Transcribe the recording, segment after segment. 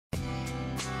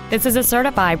This is a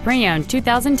certified pre-owned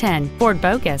 2010 Ford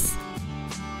Focus.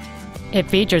 It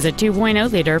features a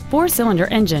 2.0-liter four-cylinder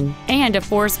engine and a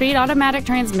 4-speed automatic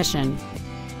transmission.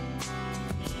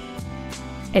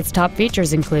 Its top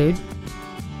features include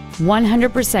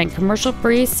 100%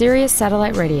 commercial-free Sirius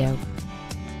satellite radio,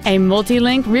 a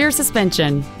multi-link rear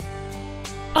suspension,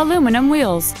 aluminum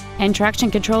wheels, and traction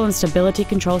control and stability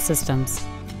control systems.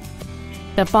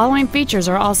 The following features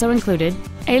are also included: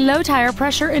 a low tire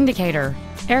pressure indicator,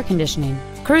 air conditioning,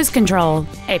 cruise control,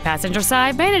 a passenger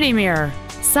side vanity mirror,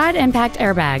 side impact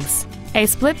airbags, a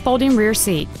split folding rear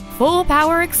seat, full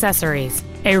power accessories,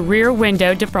 a rear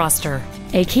window defroster,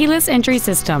 a keyless entry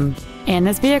system, and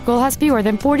this vehicle has fewer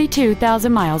than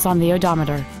 42,000 miles on the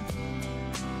odometer.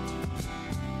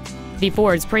 The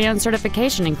Ford's pre-owned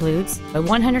certification includes a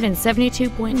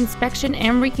 172-point inspection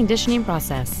and reconditioning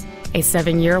process, a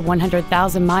 7-year,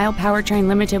 100,000-mile powertrain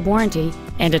limited warranty,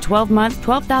 and a 12-month,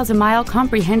 12,000-mile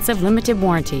comprehensive limited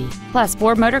warranty, plus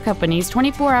Ford Motor Company's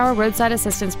 24-hour roadside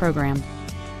assistance program.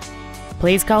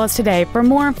 Please call us today for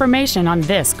more information on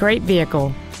this great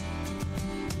vehicle.